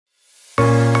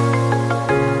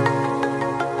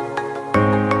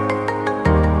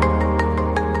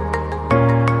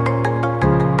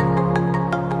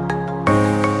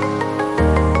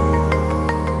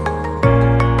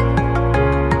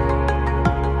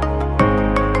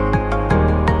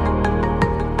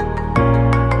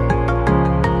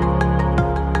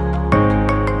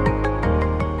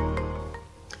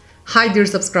Hi dear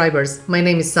subscribers, my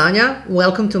name is Sanja,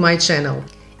 welcome to my channel.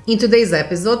 In today's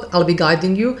episode, I'll be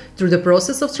guiding you through the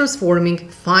process of transforming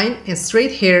fine and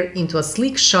straight hair into a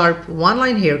sleek, sharp,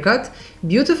 one-line haircut,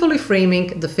 beautifully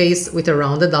framing the face with a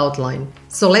rounded outline.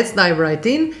 So let's dive right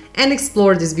in and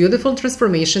explore this beautiful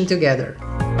transformation together.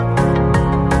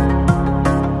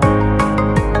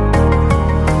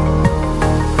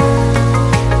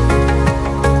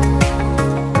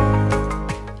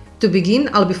 To begin,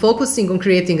 I'll be focusing on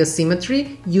creating a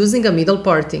symmetry using a middle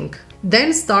parting.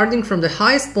 Then, starting from the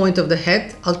highest point of the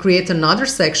head, I'll create another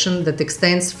section that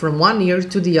extends from one ear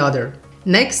to the other.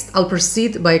 Next, I'll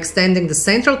proceed by extending the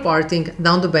central parting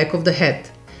down the back of the head.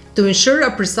 To ensure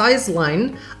a precise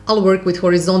line, I'll work with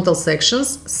horizontal sections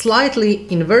slightly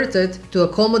inverted to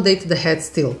accommodate the head's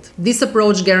tilt. This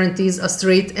approach guarantees a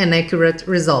straight and accurate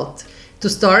result. To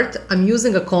start, I'm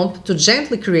using a comb to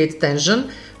gently create tension,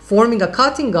 forming a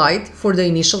cutting guide for the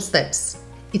initial steps.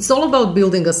 It's all about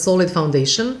building a solid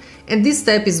foundation, and this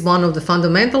step is one of the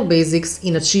fundamental basics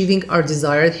in achieving our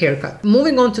desired haircut.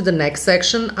 Moving on to the next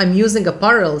section, I'm using a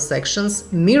parallel sections,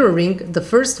 mirroring the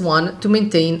first one to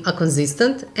maintain a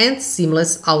consistent and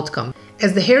seamless outcome.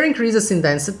 As the hair increases in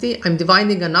density, I'm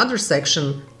dividing another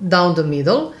section down the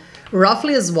middle,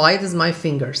 roughly as wide as my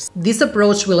fingers. This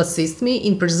approach will assist me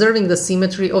in preserving the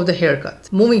symmetry of the haircut.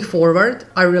 Moving forward,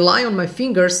 I rely on my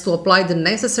fingers to apply the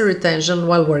necessary tension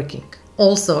while working.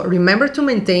 Also, remember to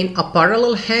maintain a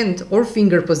parallel hand or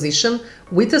finger position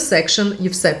with the section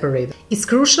you've separated. It's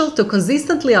crucial to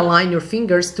consistently align your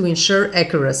fingers to ensure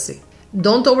accuracy.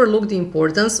 Don't overlook the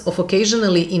importance of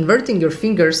occasionally inverting your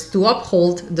fingers to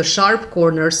uphold the sharp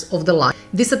corners of the line.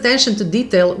 This attention to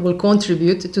detail will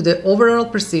contribute to the overall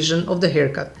precision of the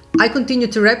haircut. I continue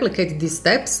to replicate these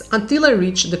steps until I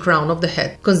reach the crown of the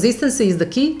head. Consistency is the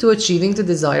key to achieving the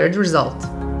desired result.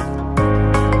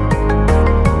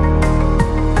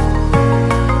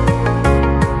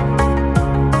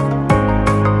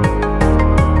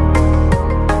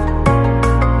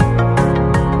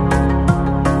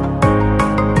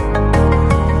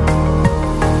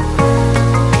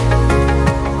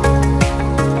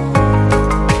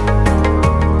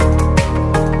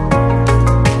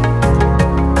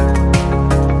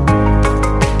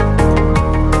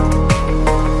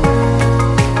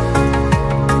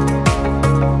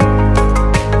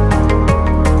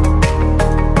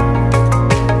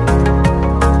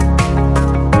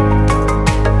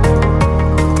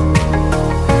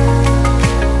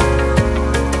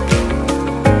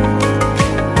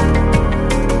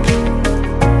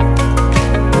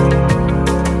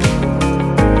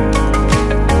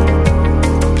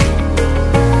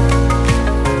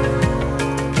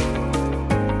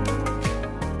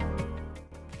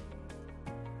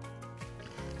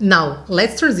 Now,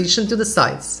 let's transition to the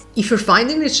sides. If you're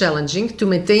finding it challenging to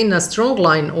maintain a strong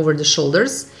line over the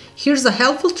shoulders, here's a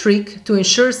helpful trick to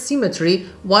ensure symmetry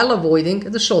while avoiding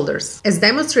the shoulders. As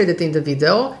demonstrated in the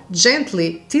video,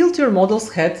 gently tilt your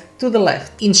model's head to the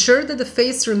left. Ensure that the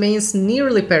face remains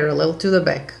nearly parallel to the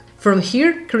back. From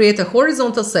here, create a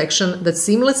horizontal section that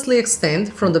seamlessly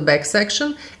extends from the back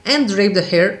section and drape the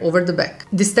hair over the back.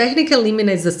 This technique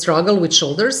eliminates the struggle with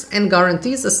shoulders and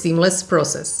guarantees a seamless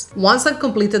process. Once I've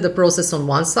completed the process on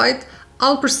one side,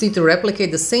 I'll proceed to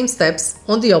replicate the same steps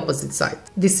on the opposite side.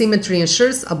 This symmetry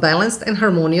ensures a balanced and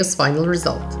harmonious final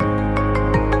result.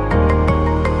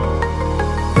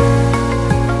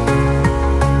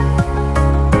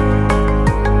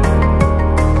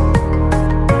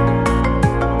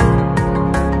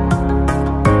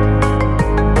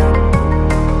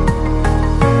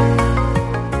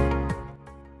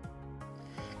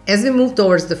 As we move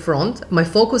towards the front, my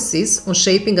focus is on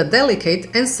shaping a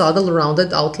delicate and subtle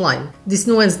rounded outline. This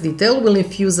nuanced detail will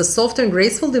infuse a soft and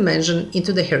graceful dimension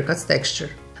into the haircut's texture.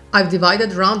 I've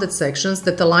divided rounded sections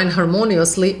that align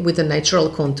harmoniously with the natural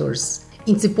contours.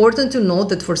 It's important to note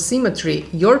that for symmetry,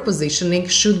 your positioning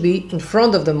should be in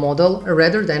front of the model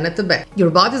rather than at the back. Your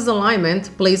body's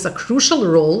alignment plays a crucial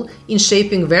role in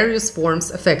shaping various forms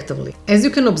effectively. As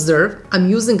you can observe, I'm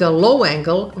using a low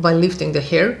angle while lifting the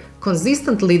hair,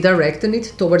 consistently directing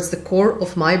it towards the core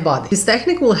of my body. This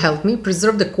technique will help me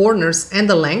preserve the corners and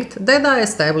the length that I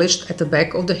established at the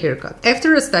back of the haircut.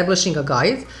 After establishing a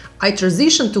guide, I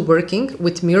transition to working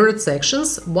with mirrored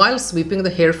sections while sweeping the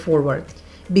hair forward.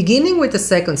 Beginning with the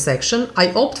second section,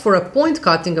 I opt for a point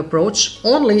cutting approach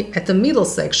only at the middle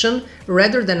section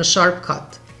rather than a sharp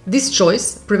cut. This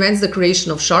choice prevents the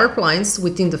creation of sharp lines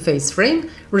within the face frame,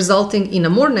 resulting in a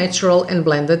more natural and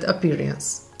blended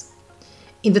appearance.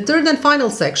 In the third and final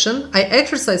section, I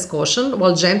exercise caution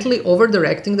while gently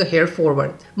over-directing the hair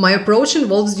forward. My approach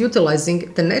involves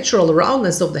utilizing the natural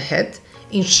roundness of the head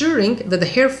ensuring that the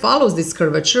hair follows this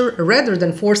curvature rather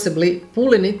than forcibly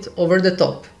pulling it over the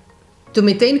top. To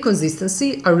maintain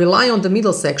consistency, I rely on the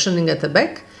middle sectioning at the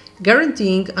back,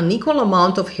 guaranteeing an equal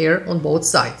amount of hair on both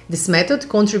sides. This method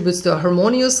contributes to a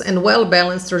harmonious and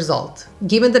well-balanced result.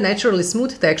 Given the naturally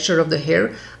smooth texture of the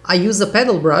hair, I use a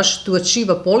paddle brush to achieve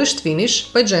a polished finish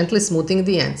by gently smoothing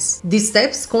the ends. These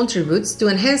steps contribute to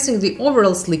enhancing the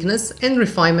overall sleekness and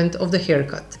refinement of the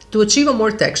haircut. To achieve a more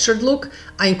textured look,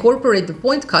 I incorporate the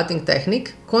point cutting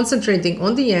technique, concentrating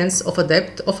on the ends of a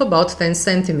depth of about 10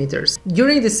 centimeters.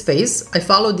 During this phase, I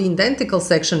follow the identical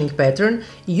sectioning pattern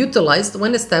utilized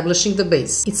when establishing the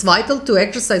base. It's vital to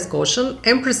exercise caution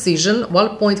and precision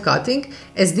while point cutting,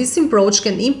 as this approach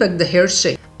can impact the hair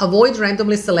shape. Avoid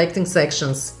randomly selecting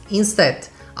sections. Instead,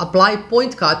 apply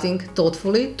point cutting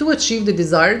thoughtfully to achieve the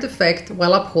desired effect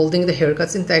while upholding the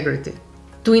haircut's integrity.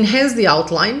 To enhance the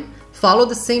outline, follow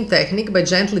the same technique by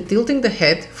gently tilting the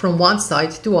head from one side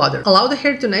to other. Allow the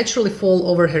hair to naturally fall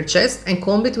over her chest and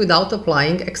comb it without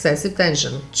applying excessive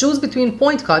tension. Choose between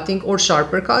point cutting or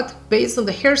sharper cut based on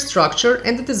the hair structure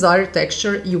and the desired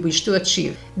texture you wish to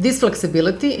achieve. This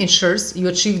flexibility ensures you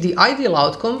achieve the ideal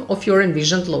outcome of your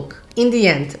envisioned look. In the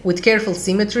end, with careful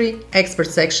symmetry, expert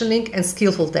sectioning and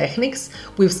skillful techniques,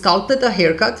 we've sculpted a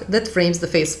haircut that frames the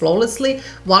face flawlessly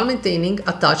while maintaining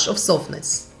a touch of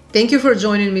softness. Thank you for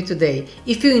joining me today.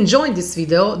 If you enjoyed this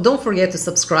video, don't forget to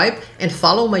subscribe and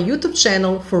follow my YouTube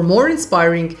channel for more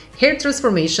inspiring hair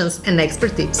transformations and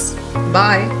expert tips.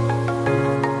 Bye!